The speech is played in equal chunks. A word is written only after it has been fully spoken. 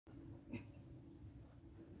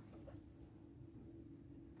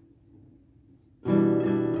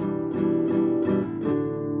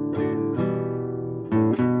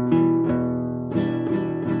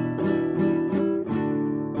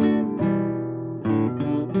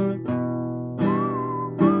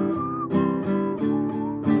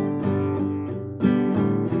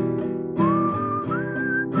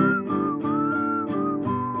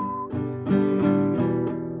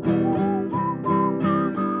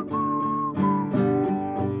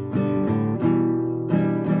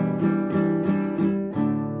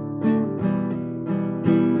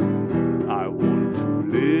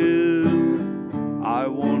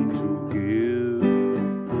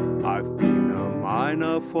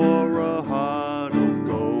miner for a heart of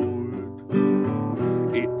gold.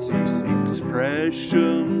 It's these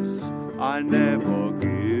expressions I never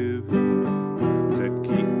give that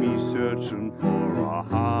keep me searching for a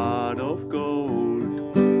heart of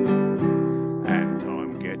gold. And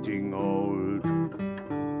I'm getting old.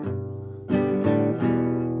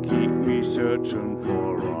 Keep me searching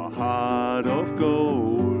for a heart of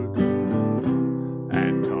gold.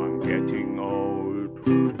 And I'm getting old.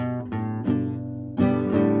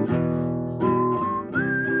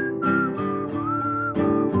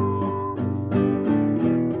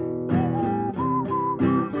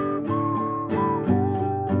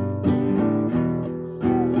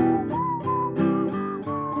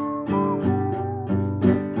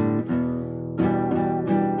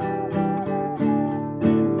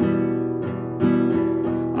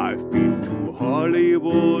 I've been to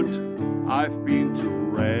Hollywood, I've been to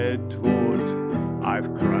Redwood,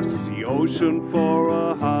 I've crossed the ocean for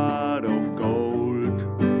a heart of gold.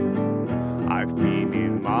 I've been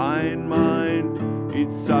in my mind,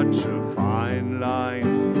 it's such a fine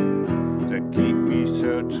line that keep me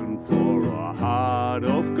searching for a heart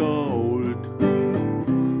of gold.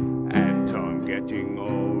 And I'm getting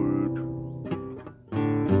old.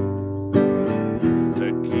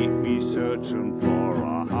 That keep me searching for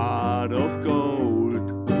a heart of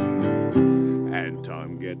gold. And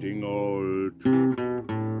I'm getting old.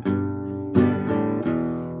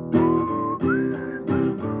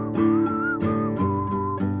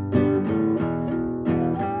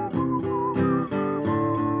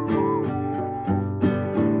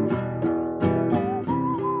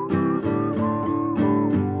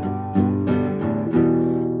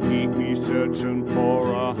 Keep me searching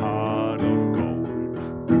for a heart of gold.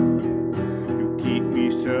 You keep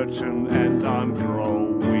me searching and I'm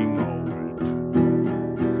growing old.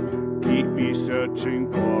 Keep me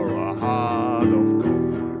searching for a heart